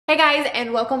Hey guys,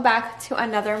 and welcome back to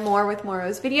another More with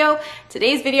Moro's video.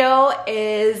 Today's video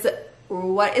is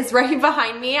what is right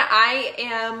behind me. I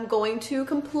am going to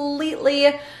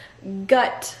completely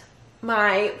gut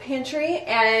my pantry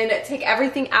and take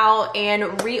everything out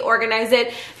and reorganize it.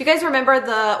 If you guys remember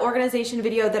the organization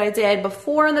video that I did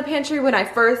before in the pantry when I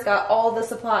first got all the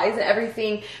supplies and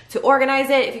everything to organize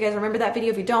it, if you guys remember that video,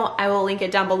 if you don't, I will link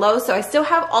it down below. So I still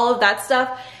have all of that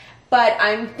stuff, but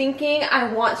I'm thinking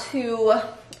I want to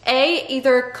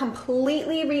either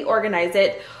completely reorganize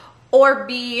it, or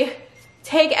B,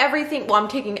 take everything, well, I'm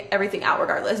taking everything out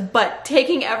regardless, but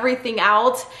taking everything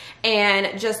out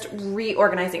and just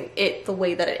reorganizing it the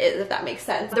way that it is, if that makes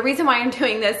sense. The reason why I'm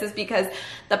doing this is because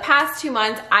the past 2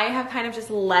 months, I have kind of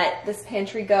just let this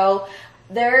pantry go.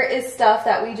 There is stuff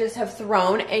that we just have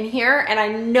thrown in here, and I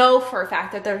know for a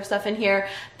fact that there's stuff in here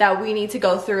that we need to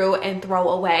go through and throw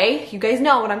away. You guys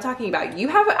know what I'm talking about. You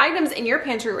have items in your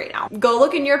pantry right now. Go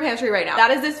look in your pantry right now.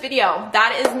 That is this video.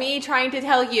 That is me trying to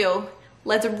tell you,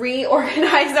 let's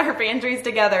reorganize our pantries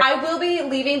together. I will be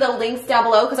leaving the links down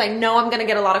below because I know I'm gonna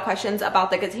get a lot of questions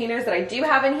about the containers that I do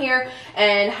have in here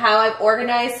and how I've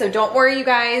organized. So don't worry, you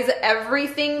guys.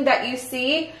 Everything that you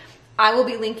see, I will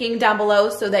be linking down below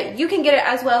so that you can get it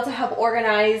as well to help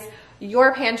organize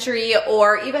your pantry,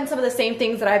 or even some of the same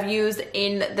things that I've used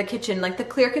in the kitchen, like the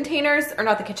clear containers, or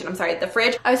not the kitchen, I'm sorry, the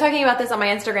fridge. I was talking about this on my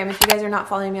Instagram. If you guys are not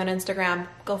following me on Instagram,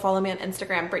 go follow me on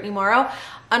Instagram, Brittany Morrow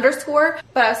 _.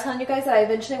 But I was telling you guys that I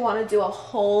eventually want to do a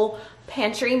whole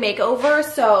pantry makeover.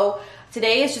 So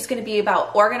today is just going to be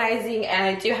about organizing,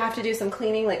 and I do have to do some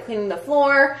cleaning, like cleaning the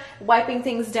floor, wiping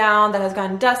things down that has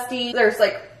gotten dusty. There's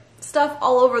like stuff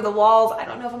all over the walls. I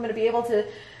don't know if I'm going to be able to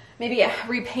maybe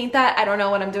repaint that. I don't know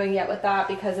what I'm doing yet with that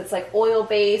because it's like oil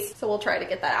based, so we'll try to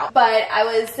get that out. But I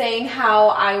was saying how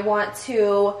I want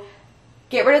to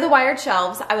get rid of the wired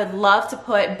shelves. I would love to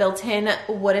put built-in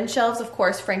wooden shelves. Of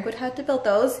course, Frank would have to build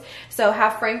those, so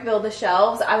have Frank build the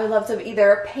shelves. I would love to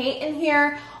either paint in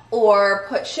here or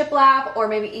put shiplap, or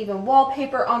maybe even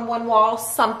wallpaper on one wall,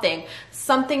 something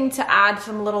to add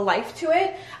some little life to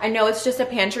it. I know it's just a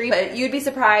pantry, but you'd be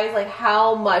surprised like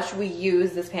how much we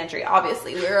use this pantry.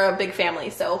 Obviously, we're a big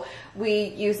family, so we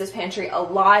use this pantry a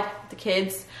lot. The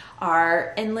kids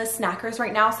are endless snackers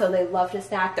right now, so they love to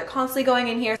snack. They're constantly going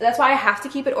in here. That's why I have to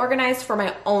keep it organized for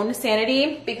my own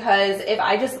sanity, because if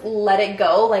I just let it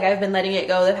go, like I've been letting it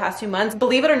go the past 2 months,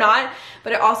 believe it or not,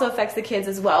 but it also affects the kids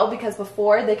as well, because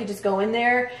before they could just go in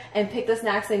there and pick the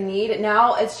snacks they need.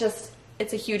 Now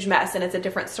it's a huge mess, and it's a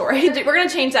different story. We're gonna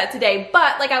change that today,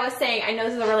 but like I was saying, I know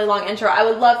this is a really long intro. I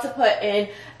would love to put in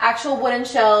actual wooden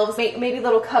shelves, maybe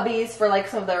little cubbies for like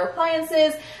some of their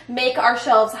appliances, make our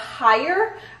shelves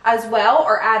higher as well,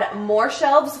 or add more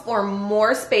shelves for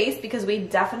more space, because we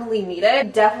definitely need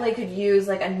it. Definitely could use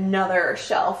like another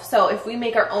shelf. So if we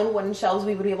make our own wooden shelves,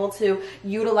 we would be able to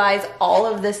utilize all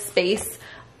of this space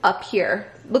up here.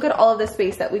 Look at all of the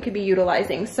space that we could be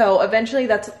utilizing. So eventually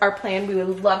that's our plan. We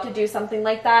would love to do something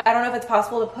like that. I don't know if it's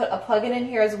possible to put a plug-in in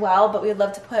here as well, but we'd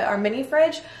love to put our mini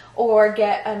fridge or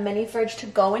get a mini fridge to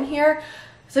go in here.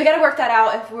 So we got to work that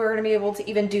out if we're going to be able to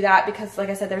even do that, because like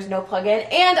I said, there's no plug-in.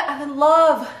 And I would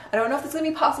love, I don't know if it's going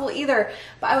to be possible either,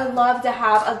 but I would love to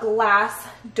have a glass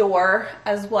door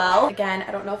as well. Again,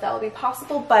 I don't know if that will be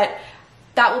possible, but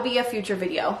that will be a future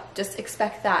video. Just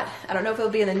expect that. I don't know if it will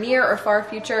be in the near or far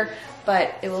future,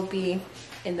 but it will be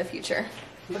in the future.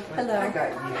 Hello.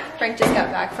 Frank just got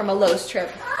back from a Lowe's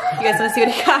trip. You guys want to see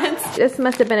what he got? This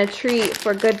must have been a treat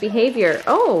for good behavior.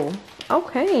 Oh,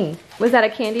 okay. Was that a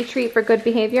candy treat for good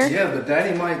behavior? Yeah, but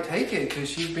Daddy might take it because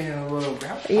she's being a little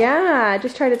grouchy. Yeah, I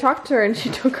just tried to talk to her and she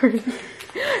took her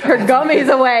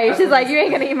gummies away. She's like, you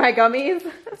ain't gonna eat my gummies.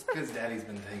 That's because Daddy's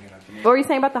been taking a few. What were you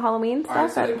saying about the Halloween stuff?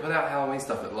 Alright, so they put out Halloween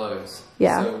stuff at Lowe's.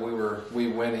 Yeah. So we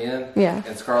went in, yeah,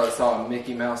 and Scarlett saw a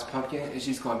Mickey Mouse pumpkin, and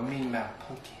she's going, Minnie Mouse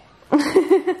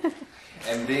pumpkin.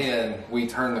 And then we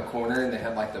turned the corner, and they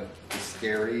had like the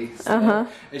scary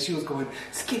stuff. And she was going,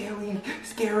 scary,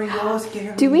 scary, oh,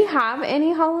 scary. Do we have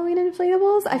any Halloween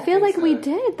inflatables? I feel like we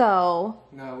did, though.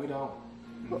 No, we don't.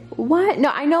 What? No,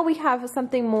 I know we have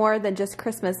something more than just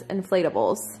Christmas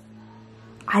inflatables.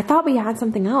 I thought we had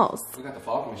something else. We got the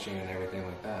fog machine and everything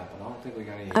like that, but I don't think we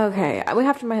got any. Okay, we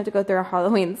might have to go through our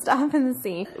Halloween stuff and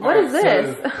see. What is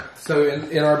this? So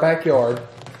in our backyard,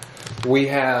 we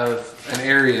have an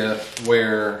area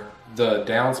where the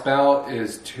downspout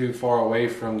is too far away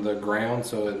from the ground,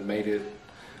 so it made it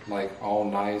like all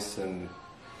nice and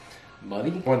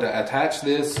muddy. I wanted to attach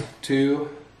this to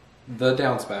the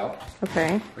downspout.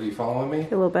 Okay. Are you following me? A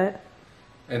little bit.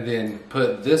 And then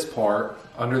put this part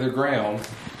under the ground,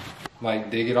 like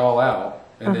dig it all out,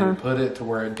 and then put it to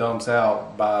where it dumps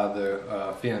out by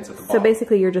the fence at the bottom. So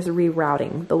basically you're just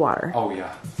rerouting the water. Oh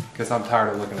yeah, because I'm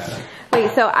tired of looking at it.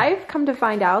 Wait, so I've come to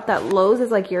find out that Lowe's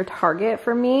is like your Target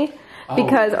for me.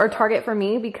 Because, or Target for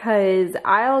me, because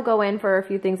I'll go in for a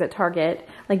few things at Target.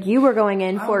 Like you were going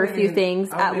in for a few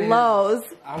things at Lowe's.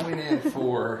 I went in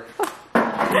for...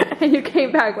 And you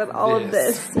came back with all of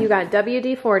this. You got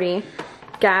WD-40,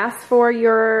 gas for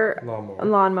your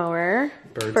lawnmower,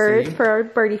 birds for our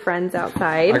birdie friends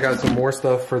outside. I got some more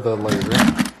stuff for the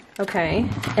laser. Okay,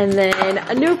 and then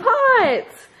a new pot.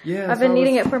 Yeah, I've been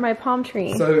needing it for my palm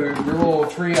tree. So your little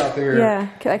tree out there. Yeah,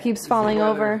 that keeps falling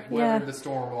over. Weathered the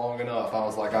storm long enough. I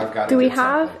was like, I've got to do we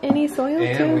have any soil too?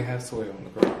 And we have soil in the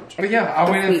garage. But yeah, I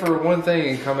went in for one thing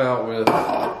and come out with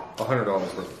 $100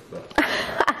 worth of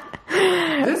stuff.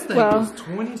 This thing was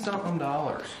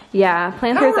 $20-something. Yeah,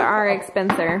 planters are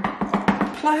expensive.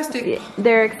 Plastic.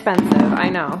 They're expensive. I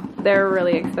know. They're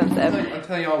really expensive. I'll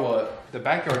tell y'all what. The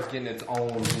backyard's getting its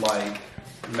own like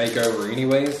makeover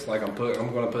anyways. Like I'm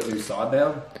gonna put new sod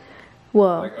down.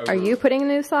 Well, like are you putting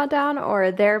new sod down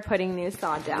or they're putting new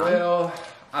sod down? Well,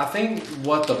 I think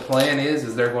what the plan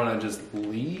is they're gonna just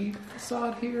leave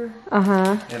sod here.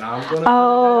 And I'm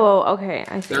gonna okay,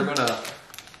 I see. They're gonna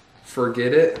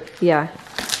forget it. Yeah.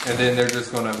 And then they're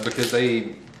just gonna, because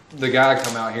the guy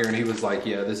come out here and he was like,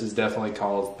 yeah, this is definitely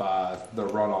caused by the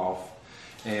runoff.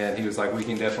 And he was like, we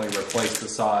can definitely replace the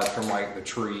sod from like the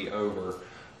tree over.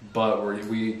 But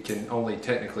we can only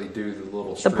technically do the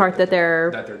little strip part that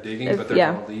they're digging, but they're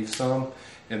going to leave some.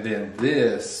 And then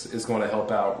this is going to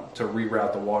help out to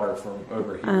reroute the water from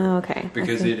over here. Okay.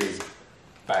 Because it is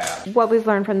bad. What we've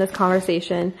learned from this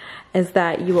conversation is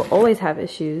that you will always have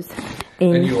issues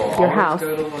in your house.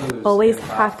 Always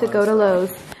have to go to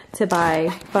Lowe's to buy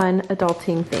fun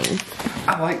adulting things.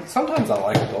 Sometimes I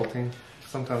like adulting.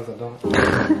 Sometimes I don't.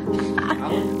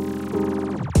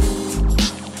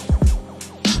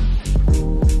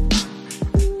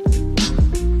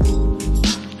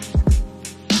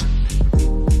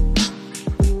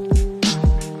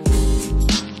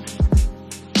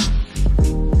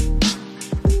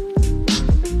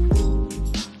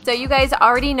 So you guys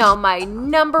already know my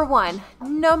number one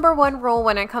rule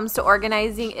when it comes to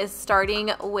organizing is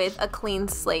starting with a clean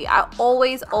slate. I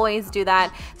always do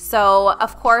that. So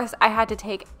of course I had to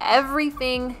take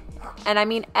everything, and I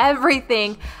mean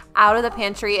everything, out of the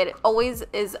pantry. It always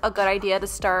is a good idea to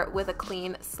start with a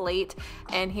clean slate.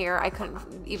 And here I couldn't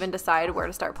even decide where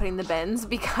to start putting the bins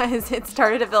because it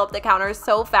started to fill up the counters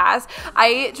so fast.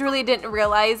 I truly didn't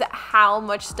realize how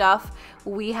much stuff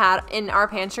we had in our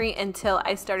pantry until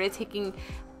I started taking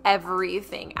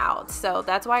everything out. So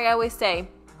that's why I always say,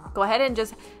 go ahead and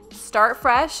just start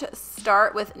fresh,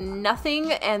 start with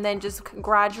nothing, and then just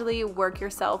gradually work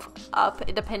yourself up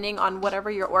depending on whatever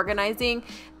you're organizing.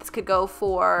 This could go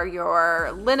for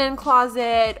your linen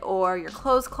closet or your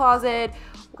clothes closet.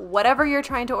 Whatever you're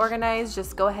trying to organize,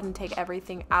 just go ahead and take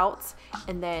everything out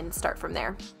and then start from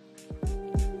there.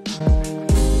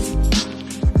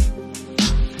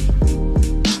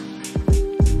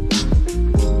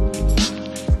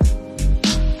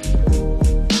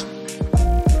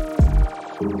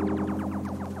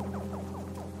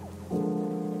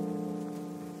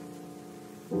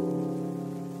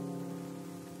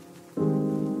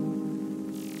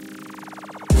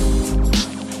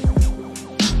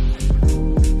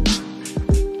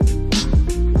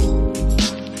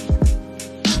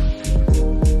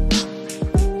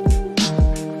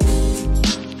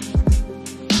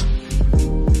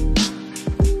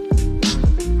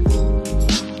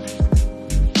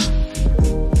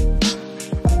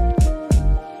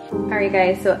 Alright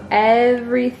guys, so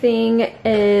everything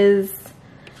is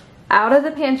out of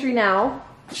the pantry now.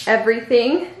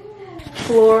 Everything.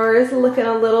 Floor is looking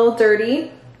a little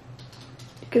dirty.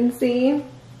 You can see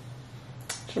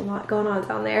there's a lot going on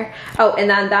down there. Oh, and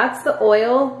then that's the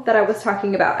oil that I was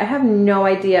talking about. I have no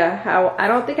idea how. I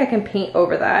don't think I can paint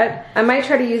over that. I might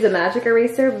try to use a magic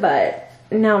eraser, but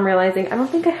now I'm realizing I don't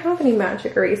think I have any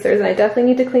magic erasers, and I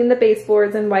definitely need to clean the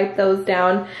baseboards and wipe those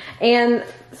down, and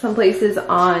some places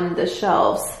on the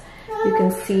shelves. You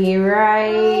can see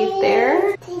right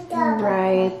there.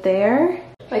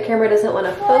 My camera doesn't want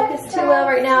to focus too well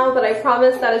right now, but I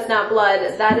promise that is not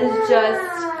blood. That is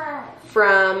just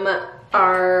from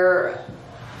our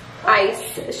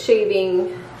ice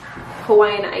shaving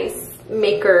Hawaiian ice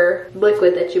maker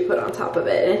liquid that you put on top of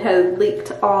it. It has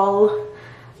leaked all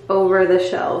over the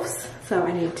shelves, so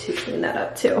I need to clean that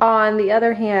up too. On the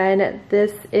other hand,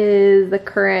 this is the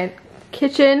current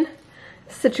kitchen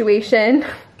situation.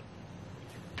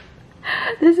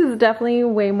 This is definitely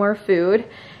way more food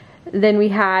than we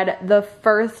had the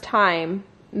first time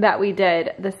that we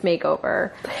did this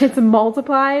makeover. It's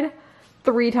multiplied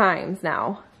 3 times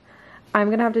now. I'm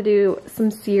gonna have to do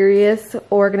some serious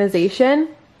organization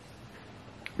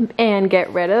and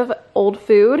get rid of old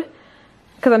food,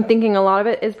 because I'm thinking a lot of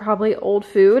it is probably old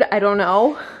food. I don't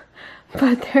know,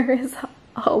 but there is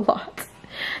a lot.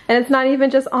 And it's not even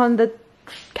just on the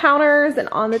counters and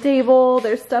on the table.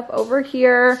 There's stuff over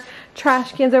here,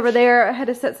 trash cans over there. I had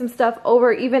to set some stuff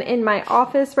over even in my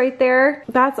office right there.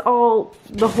 That's all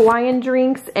the Hawaiian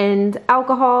drinks and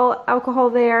alcohol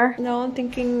there. No, I'm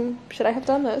thinking, should I have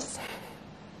done this?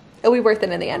 It'll be worth it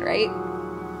in the end, right?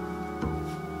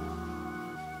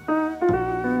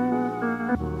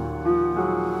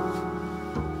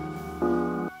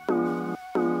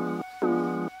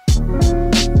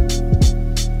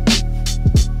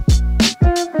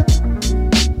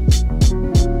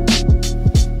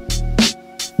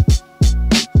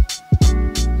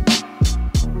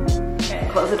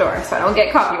 Close the door so I don't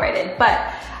get copyrighted.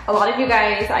 But a lot of you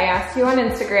guys, I asked you on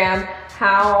Instagram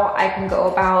how I can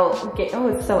go about oh,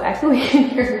 it's so echoey in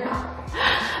here now.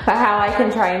 But how I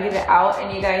can try and get it out,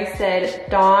 and you guys said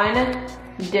Dawn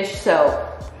dish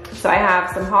soap. So I have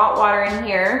some hot water in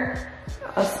here,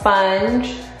 a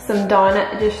sponge, some Dawn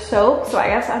dish soap. So I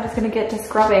guess I'm just gonna get to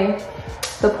scrubbing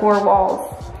the poor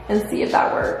walls and see if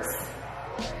that works.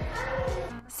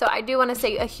 So I do want to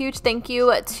say a huge thank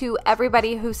you to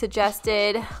everybody who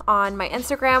suggested on my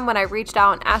Instagram when I reached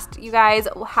out and asked you guys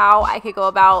how I could go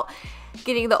about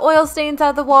getting the oil stains out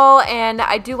of the wall. And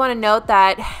I do want to note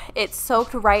that it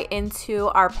soaked right into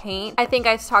our paint. I think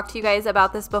I've talked to you guys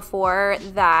about this before,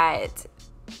 that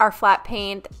our flat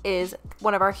paint is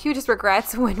one of our hugest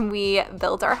regrets when we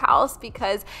built our house,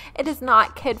 because it is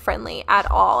not kid friendly at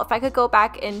all. If I could go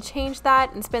back and change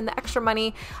that and spend the extra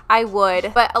money, I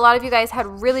would. But a lot of you guys had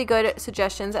really good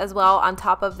suggestions as well on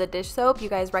top of the dish soap. You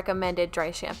guys recommended dry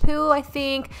shampoo, I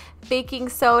think, baking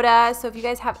soda. So if you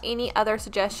guys have any other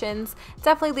suggestions,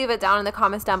 definitely leave it down in the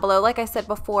comments down below. Like I said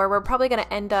before, we're probably going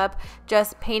to end up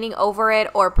just painting over it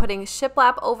or putting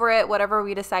shiplap over it, whatever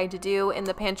we decide to do in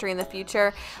the pantry in the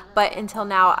future. But until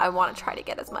now, I want to try to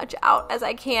get as much out as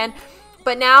I can.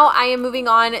 But now I am moving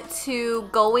on to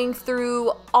going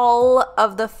through all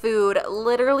of the food,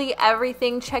 literally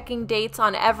everything, checking dates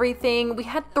on everything. We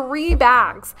had 3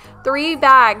 bags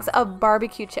of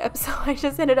barbecue chips. So I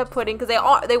just ended up putting, because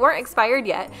they weren't expired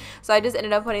yet, so I just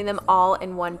ended up putting them all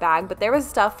in one bag. But there was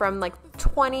stuff from like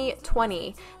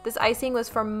 2020. This icing was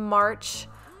from March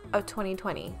of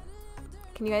 2020.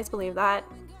 Can you guys believe that?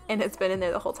 And it's been in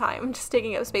there the whole time, just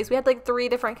taking up space. We had like 3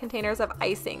 different containers of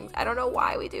icing. I don't know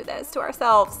why we do this to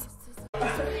ourselves.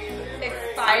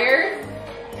 Expired.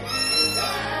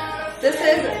 This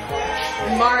is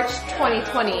March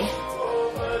 2020.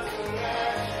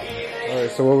 All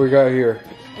right, so what we got here?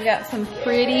 We got some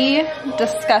pretty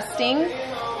disgusting.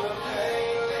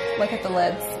 Look at the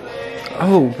lids.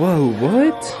 Oh, whoa,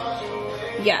 what?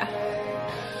 Yeah.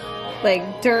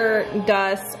 Like dirt,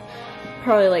 dust,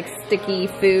 probably like sticky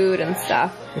food and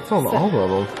stuff. It's on all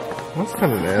of them. That's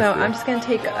kind of nasty. So I'm just gonna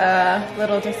take a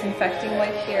little disinfecting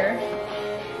wipe here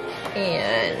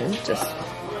and just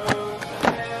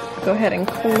go ahead and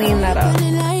clean that up.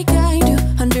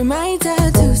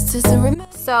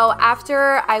 So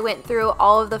after I went through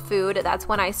all of the food, that's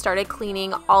when I started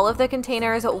cleaning all of the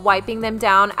containers, wiping them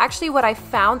down. Actually, what I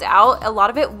found out, a lot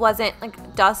of it wasn't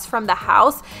like dust from the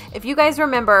house. If you guys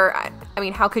remember, I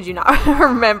mean, how could you not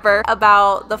remember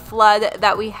about the flood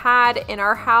that we had in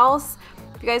our house?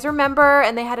 If you guys remember,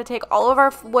 and they had to take all of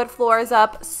our wood floors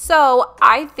up. So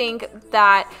I think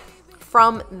that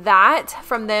from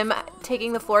them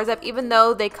taking the floors up, even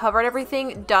though they covered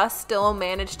everything, dust still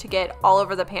managed to get all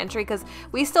over the pantry, because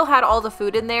we still had all the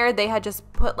food in there. They had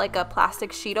just put like a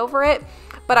plastic sheet over it,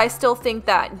 but I still think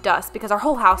that dust, because our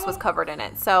whole house was covered in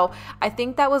it. So I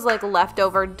think that was like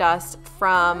leftover dust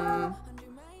from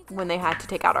when they had to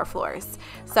take out our floors.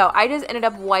 So I just ended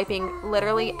up wiping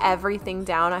literally everything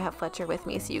down. I have Fletcher with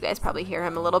me, so you guys probably hear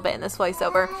him a little bit in this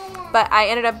voiceover, but I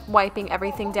ended up wiping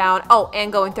everything down. Oh, and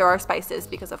going through our spices,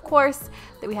 because of course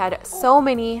we had so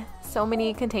many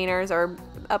containers or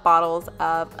bottles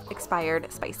of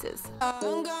expired spices.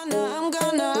 I'm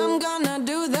gonna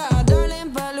do that,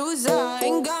 darling Palooza,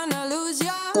 ain't gonna lose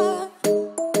ya.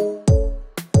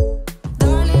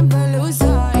 Darling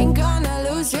Palooza, ain't gonna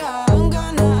lose ya.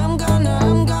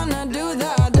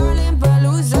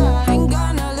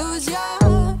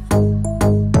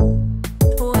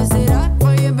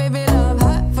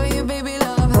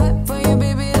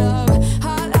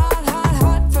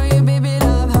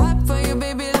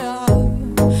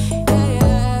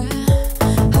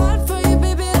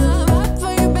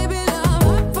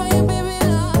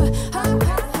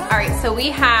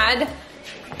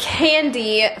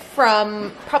 pantry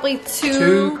from probably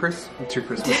two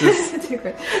Christmases.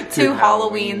 two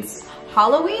Halloweens.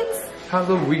 Halloweens?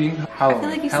 Halloween. I feel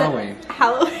like you said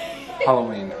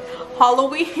Halloween.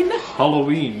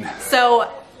 Halloween.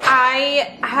 So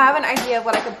I have an idea of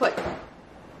what I could put.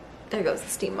 There goes the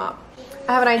steam mop.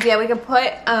 I have an idea. We can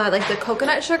put like the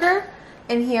coconut sugar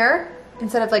in here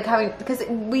instead of like having, because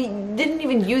we didn't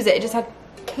even use it. It just had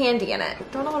candy in it.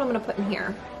 Don't know what I'm gonna put in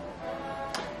here.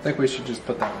 I think we should just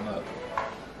put that one up.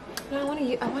 No, I want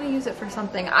to use it for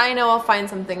something. I know I'll find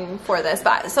something for this,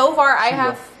 but so far I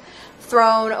have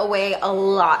thrown away a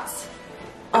lot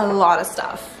of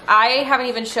stuff. I haven't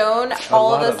even shown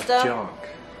all of this stuff.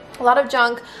 A lot of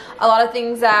junk, a lot of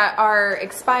things that are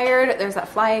expired. There's that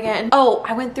fly again. Oh,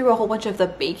 I went through a whole bunch of the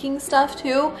baking stuff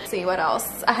too. Let's see what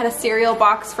else. I had a cereal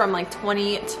box from like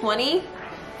 2020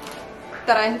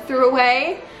 that I threw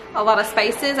away. A lot of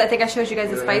spices. I think I showed you guys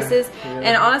the spices.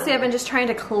 And honestly, I've been just trying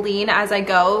to clean as I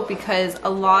go because a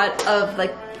lot of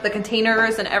like the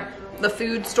containers and the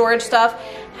food storage stuff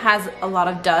has a lot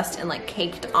of dust and like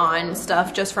caked on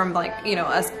stuff just from like, you know,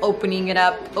 us opening it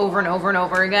up over and over and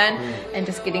over again and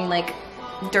just getting like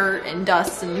dirt and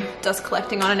dust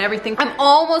collecting on and everything. I'm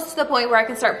almost to the point where I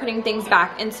can start putting things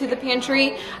back into the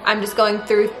pantry. I'm just going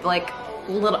through like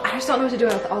I just don't know what to do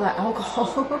with all that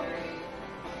alcohol.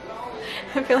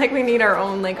 I feel like we need our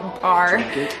own like bar.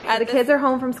 The kids are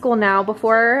home from school now.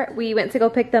 Before we went to go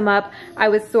pick them up, I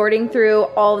was sorting through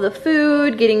all of the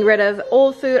food, getting rid of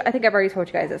old food. I think I've already told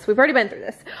you guys this. We've already been through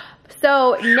this.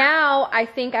 So now I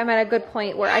think I'm at a good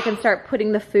point where I can start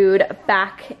putting the food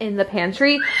back in the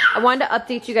pantry. I wanted to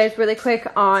update you guys really quick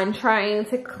on trying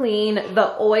to clean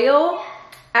the oil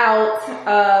out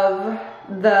of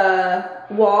the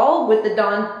wall with the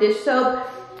Dawn dish soap.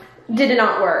 Did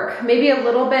not work. Maybe a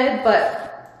little bit,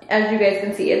 but as you guys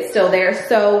can see, it's still there.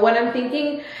 So what I'm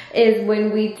thinking is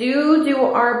when we do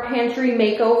our pantry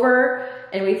makeover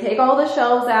and we take all the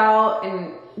shelves out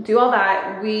and do all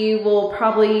that, we will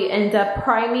probably end up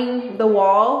priming the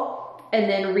wall and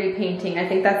then repainting. I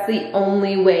think that's the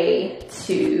only way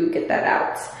to get that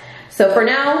out. So for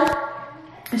now,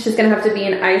 it's just gonna have to be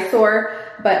an eyesore,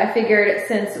 but I figured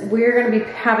since we're gonna be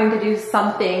having to do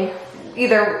something,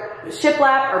 either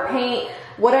shiplap or paint,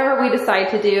 whatever we decide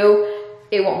to do,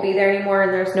 it won't be there anymore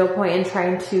and there's no point in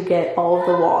trying to get all of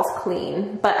the walls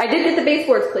clean. But I did get the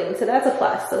baseboards clean, so that's a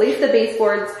plus. At least the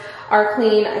baseboards are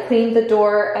clean. I cleaned the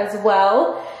door as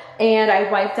well and I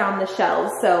wiped down the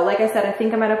shelves. So like I said, I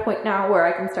think I'm at a point now where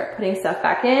I can start putting stuff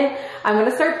back in. I'm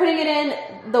gonna start putting it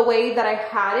in the way that I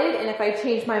had it, and if I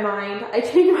change my mind, I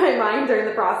change my mind during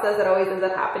the process. It always ends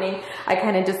up happening. I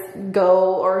kind of just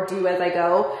go or do as I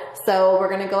go. So we're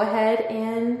gonna go ahead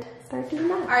and start doing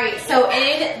that. All right, so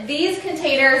in these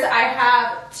containers, I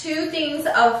have 2 things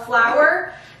of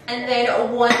flour and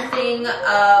then 1 thing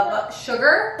of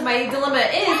sugar. My dilemma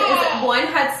is one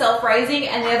had self-rising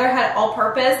and the other had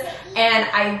all-purpose, and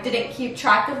I didn't keep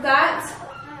track of that.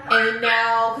 And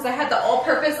now, because I had the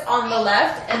all-purpose on the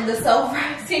left and the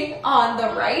self-rising on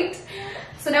the right,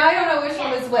 so now I don't know which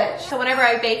one is which. So whenever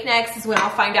I bake next is when I'll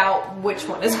find out which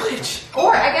one is which.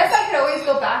 Or I guess I could always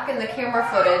go back in the camera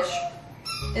footage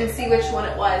and see which one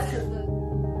it was.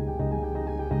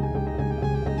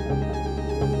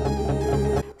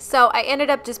 So I ended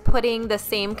up just putting the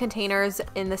same containers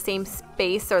in the same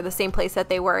space or the same place that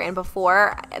they were in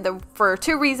before for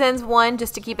 2 reasons. 1,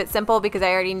 just to keep it simple because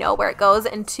I already know where it goes,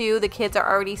 and 2, the kids are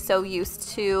already so used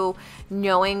to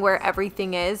knowing where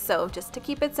everything is. So just to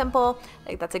keep it simple,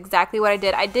 like that's exactly what I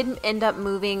did. I did end up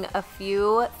moving a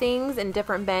few things in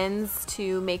different bins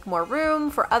to make more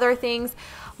room for other things.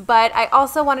 But I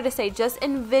also wanted to say, just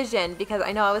envision, because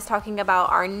I know I was talking about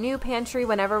our new pantry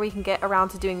whenever we can get around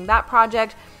to doing that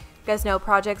project. You guys know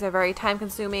projects are very time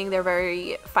consuming. They're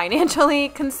very financially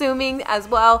consuming as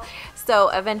well. So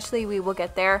eventually we will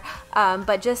get there.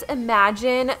 But just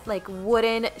imagine like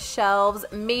wooden shelves,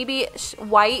 maybe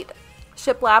white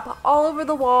shiplap all over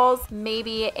the walls,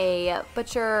 maybe a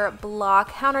butcher block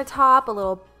countertop, a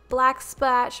little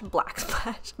backsplash.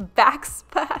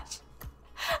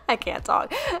 I can't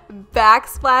talk.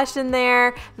 Backsplash in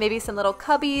there, maybe some little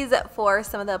cubbies for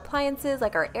some of the appliances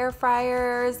like our air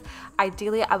fryers.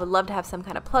 Ideally, I would love to have some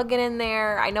kind of plug-in in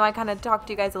there. I know I kind of talked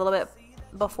to you guys a little bit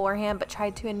beforehand, but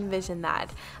tried to envision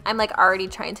that. I'm like already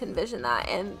trying to envision that,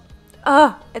 and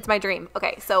it's my dream.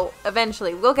 Okay, so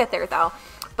eventually we'll get there though.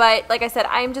 But like I said,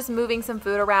 I'm just moving some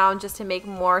food around just to make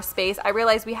more space. I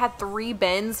realized we had 3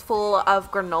 bins full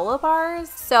of granola bars,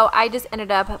 so I just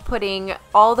ended up putting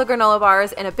all the granola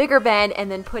bars in a bigger bin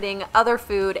and then putting other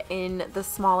food in the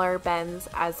smaller bins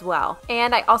as well.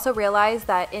 And I also realized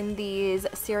that in these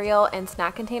cereal and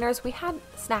snack containers, we had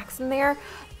snacks in there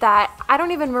that I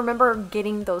don't even remember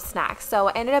getting those snacks. So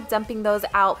I ended up dumping those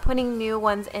out, putting new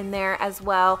ones in there as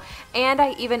well. And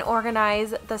I even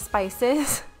organized the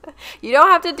spices. You don't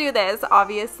have to do this,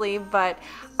 obviously, but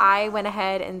I went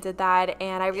ahead and did that,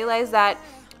 and I realized that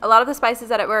a lot of the spices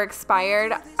that were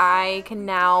expired, I can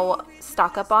now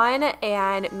stock up on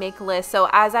and make lists. So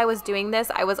as I was doing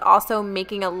this, I was also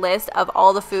making a list of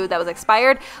all the food that was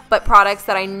expired, but products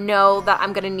that I know that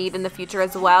I'm gonna need in the future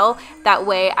as well. That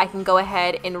way I can go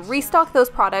ahead and restock those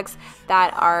products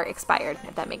that are expired,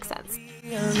 if that makes sense.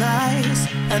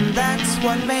 And that's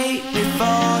what made me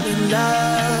fall in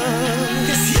love.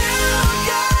 'Cause you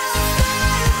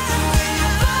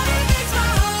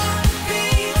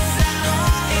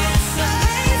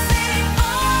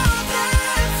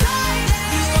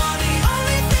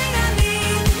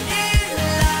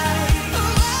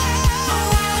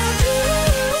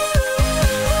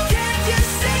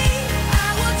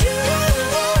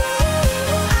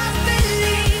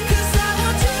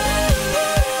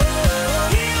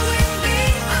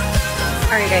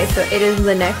Alright guys, so it is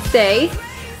the next day.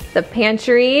 The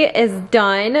pantry is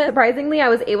done. Surprisingly, I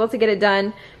was able to get it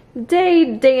done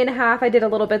day and a half. I did a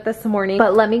little bit this morning.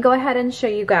 But let me go ahead and show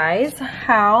you guys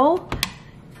how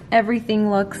everything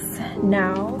looks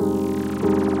now.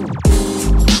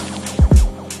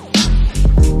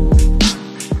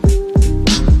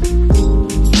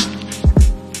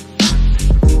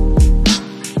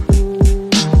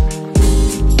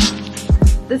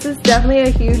 This is definitely a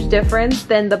huge difference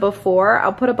than the before.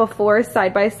 I'll put a before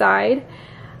side by side.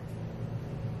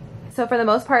 So for the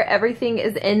most part, everything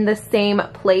is in the same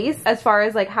place as far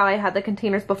as like how I had the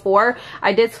containers before.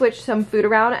 I did switch some food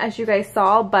around, as you guys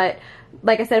saw, but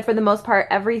like I said, for the most part,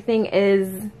 everything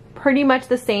is pretty much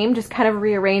the same, just kind of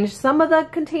rearranged some of the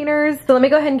containers. So let me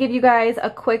go ahead and give you guys a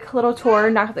quick little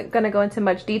tour. Not gonna go into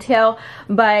much detail,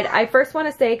 but I first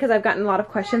want to say, because I've gotten a lot of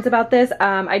questions about this,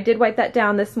 I did wipe that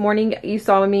down this morning. You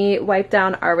saw me wipe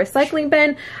down our recycling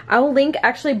bin. I will link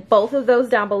actually both of those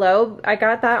down below. I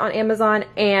got that on Amazon,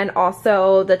 and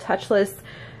also the touchless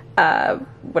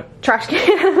trash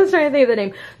can. I was trying to think of the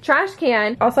name. Trash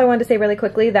can. Also, I wanted to say really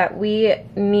quickly that we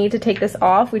need to take this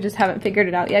off. We just haven't figured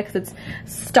it out yet because it's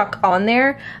stuck on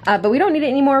there. But we don't need it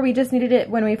anymore. We just needed it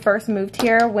when we first moved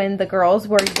here when the girls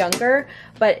were younger.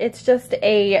 But it's just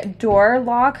a door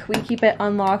lock. We keep it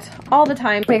unlocked all the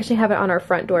time. We actually have it on our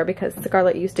front door because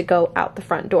Scarlett used to go out the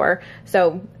front door.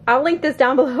 So I'll link this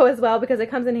down below as well because it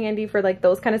comes in handy for like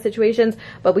those kind of situations,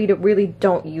 but we really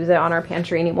don't use it on our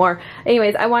pantry anymore.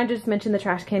 Anyways, I wanted to just mention the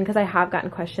trash can because I have gotten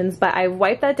questions, but I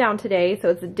wiped that down today, so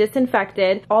it's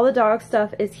disinfected. All the dog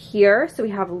stuff is here. So we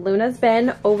have Luna's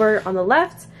bin over on the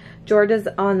left, Georgia's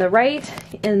on the right,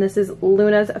 and this is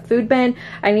Luna's food bin.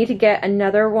 I need to get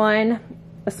another one,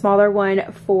 a smaller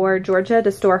one for Georgia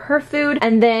to store her food.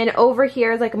 And then over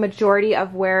here is like a majority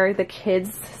of where the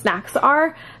kids' snacks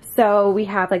are. So we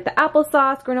have like the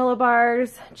applesauce, granola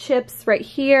bars, chips right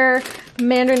here,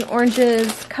 mandarin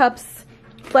oranges, cups,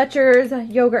 Fletcher's,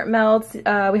 yogurt melts. We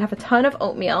have a ton of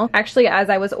oatmeal. Actually, as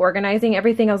I was organizing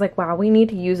everything, I was like, wow, we need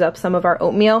to use up some of our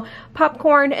oatmeal,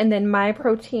 popcorn, and then my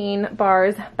protein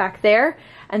bars back there.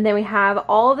 And then we have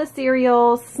all the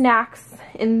cereals, snacks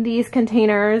in these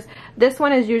containers. This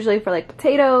one is usually for like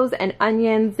potatoes and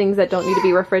onions, things that don't need to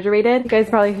be refrigerated. You guys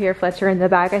probably hear Fletcher in the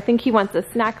back. I think he wants a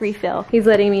snack refill. He's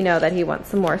letting me know that he wants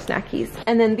some more snackies.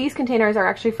 And then these containers are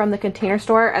actually from the container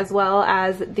store, as well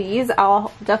as these.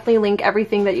 I'll definitely link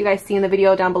everything that you guys see in the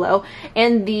video down below.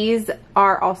 And these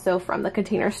are also from the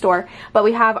container store. But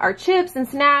we have our chips and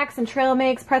snacks and trail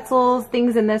mix, pretzels,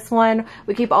 things in this one.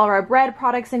 We keep all of our bread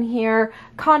products in here,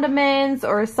 condiments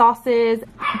or sauces.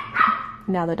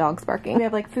 Now the dog's barking. We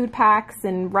have like food packs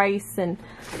and rice and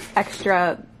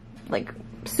extra like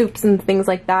soups and things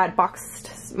like that,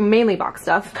 boxed, mainly boxed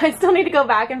stuff. I still need to go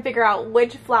back and figure out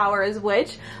which flour is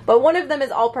which, but one of them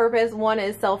is all-purpose, one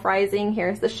is self-rising.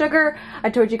 Here's the sugar.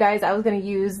 I told you guys I was going to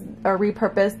use or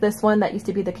repurpose this one that used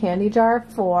to be the candy jar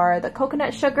for the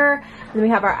coconut sugar. And then we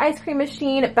have our ice cream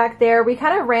machine back there. We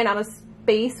kind of ran out of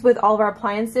space with all of our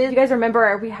appliances. You guys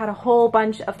remember we had a whole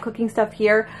bunch of cooking stuff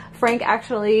here. Frank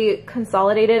actually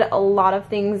consolidated a lot of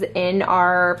things in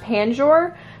our pan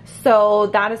drawer, so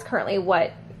that is currently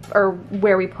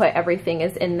where we put everything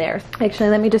is in there. Actually,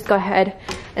 let me just go ahead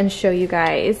and show you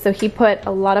guys. So he put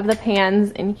a lot of the pans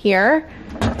in here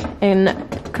and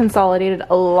consolidated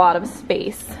a lot of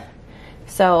space.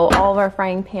 So all of our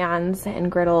frying pans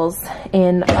and griddles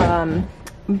in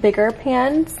bigger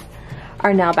pans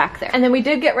are now back there. And then we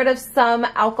did get rid of some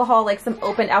alcohol, like some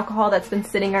open alcohol that's been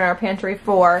sitting in our pantry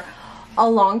for a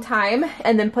long time,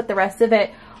 and then put the rest of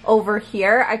it over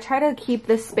here. I try to keep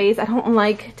this space. I don't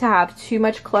like to have too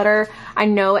much clutter. I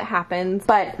know it happens,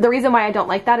 but the reason why I don't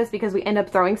like that is because we end up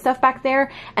throwing stuff back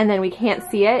there and then we can't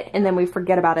see it and then we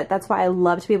forget about it. That's why I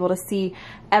love to be able to see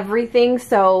everything.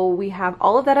 So we have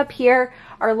all of that up here,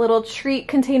 our little treat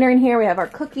container in here. We have our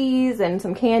cookies and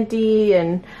some candy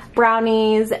and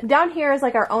brownies. Down here is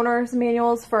like our owner's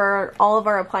manuals for all of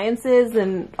our appliances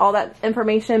and all that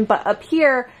information, but up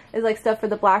here is like stuff for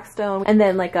the Blackstone, and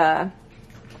then like a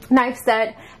knife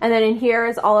set, and then in here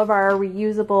is all of our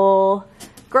reusable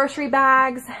grocery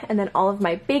bags, and then all of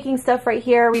my baking stuff right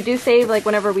here. We do save, like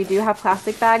whenever we do have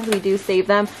plastic bags, we do save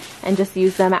them and just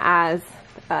use them as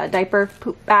diaper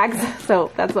poop bags.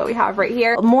 So that's what we have right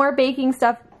here. More baking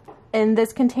stuff in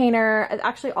this container.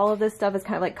 Actually, all of this stuff is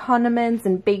kind of like condiments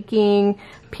and baking,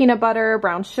 peanut butter,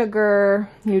 brown sugar,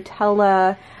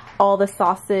 Nutella, all the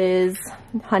sauces,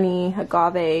 honey,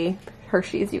 agave,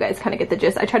 Hershey's. You guys kind of get the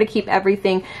gist. I try to keep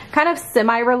everything kind of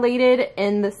semi-related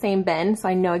in the same bin, so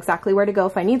I know exactly where to go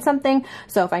if I need something.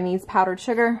 So if I need powdered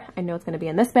sugar, I know it's going to be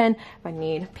in this bin. If I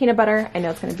need peanut butter, I know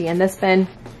it's going to be in this bin.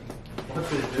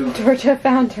 What's it doing? Georgia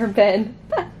found her bin.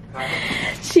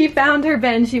 She found her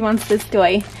bin. She wants this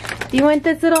toy. Do you want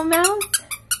this little mouse?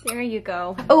 There you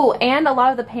go. Oh, and a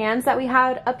lot of the pans that we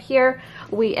had up here,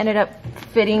 we ended up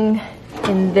fitting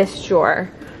in this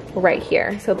drawer right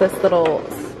here. So this little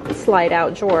slide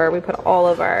out drawer, we put all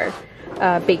of our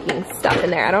baking stuff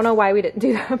in there. I don't know why we didn't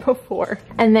do that before.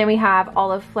 And then we have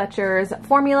all of Fletcher's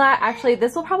formula. Actually,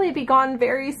 this will probably be gone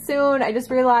very soon. I just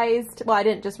realized, well, I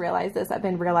didn't just realize this, I've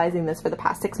been realizing this for the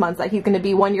past 6 months, that he's gonna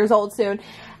be 1 year old soon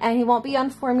and he won't be on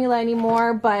formula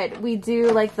anymore, but we do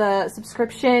like the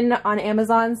subscription on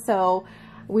Amazon, so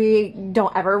we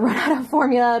don't ever run out of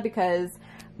formula because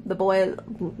the boy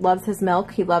loves his milk.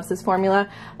 He loves his formula.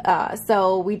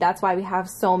 So that's why we have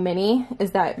so many,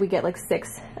 is that we get like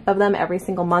 6 of them every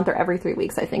single month, or every 3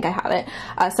 weeks, I think I have it.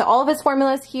 So all of his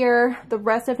formulas here. The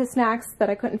rest of his snacks that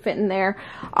I couldn't fit in there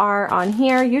are on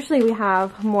here. Usually we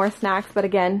have more snacks, but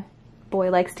again, boy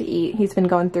likes to eat. He's been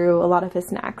going through a lot of his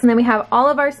snacks. And then we have all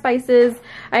of our spices.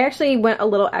 I actually went a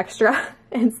little extra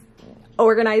and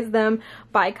organize them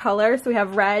by color. So we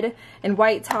have red and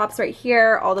white tops right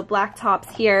here, all the black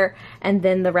tops here, and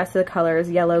then the rest of the colors,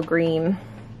 yellow, green,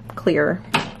 clear,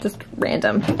 just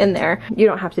random in there. You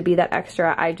don't have to be that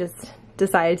extra. I just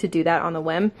decided to do that on the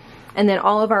whim. And then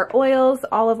all of our oils,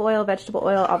 olive oil, vegetable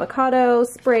oil, avocado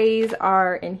sprays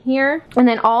are in here. And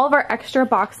then all of our extra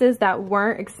boxes that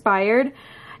weren't expired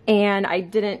and I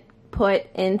didn't put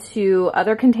into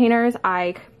other containers,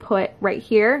 I put right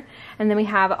here. And then we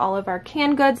have all of our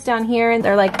canned goods down here, and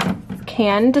they're like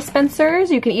can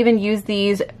dispensers. You can even use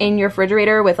these in your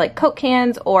refrigerator with like Coke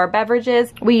cans or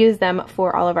beverages. We use them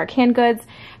for all of our canned goods.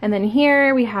 And then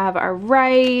here we have our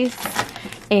rice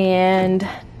and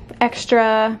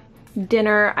extra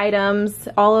dinner items,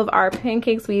 all of our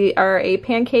pancakes. We are a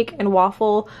pancake and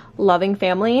waffle loving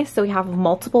family, so we have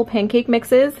multiple pancake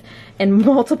mixes and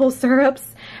multiple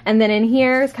syrups. And then in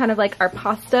here is kind of like our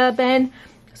pasta bin.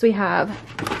 So we have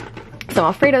some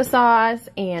Alfredo sauce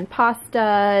and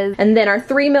pastas, and then our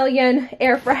 3 million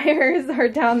air fryers are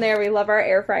down there. We love our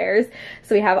air fryers.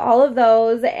 So we have all of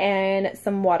those and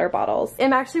some water bottles.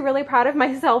 I'm actually really proud of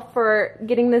myself for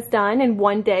getting this done in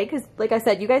one day, because like I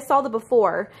said, you guys saw the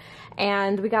before,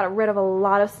 and we got rid of a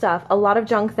lot of stuff, a lot of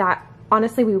junk that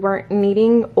honestly we weren't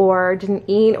needing or didn't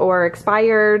eat or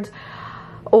expired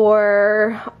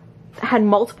or had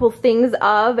multiple things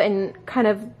of, and kind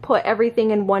of put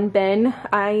everything in one bin.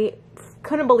 I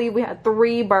couldn't believe we had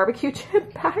 3 barbecue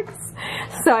chip bags.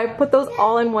 So I put those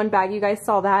all in one bag. You guys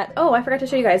saw that. Oh, I forgot to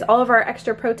show you guys all of our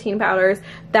extra protein powders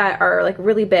that are like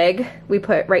really big. We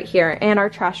put right here, and our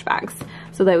trash bags,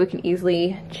 so that we can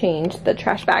easily change the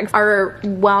trash bags. Our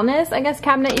wellness, I guess,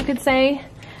 cabinet you could say,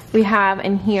 we have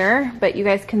in here, but you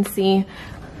guys can see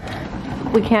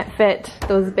we can't fit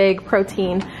those big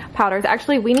protein powders.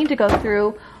 Actually, we need to go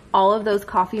through all of those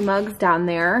coffee mugs down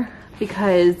there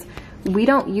because we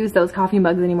don't use those coffee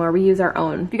mugs anymore. We use our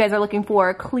own. If you guys are looking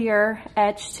for clear,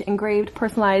 etched, engraved,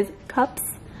 personalized cups,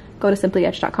 go to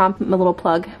simplyetched.com. A little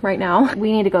plug right now.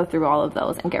 We need to go through all of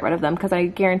those and get rid of them, because I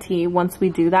guarantee once we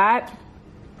do that,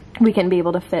 we can be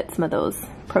able to fit some of those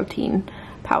protein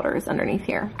powders underneath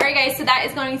here. All right guys, so that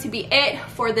is going to be it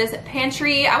for this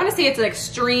pantry. I want to say it's an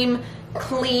extreme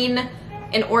clean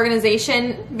an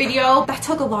organization video. That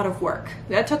took a lot of work.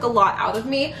 That took a lot out of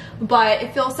me, but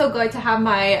it feels so good to have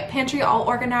my pantry all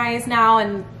organized now,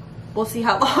 and we'll see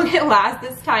how long it lasts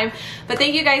this time. But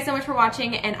thank you guys so much for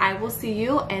watching, and I will see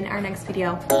you in our next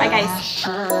video. Bye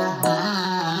guys.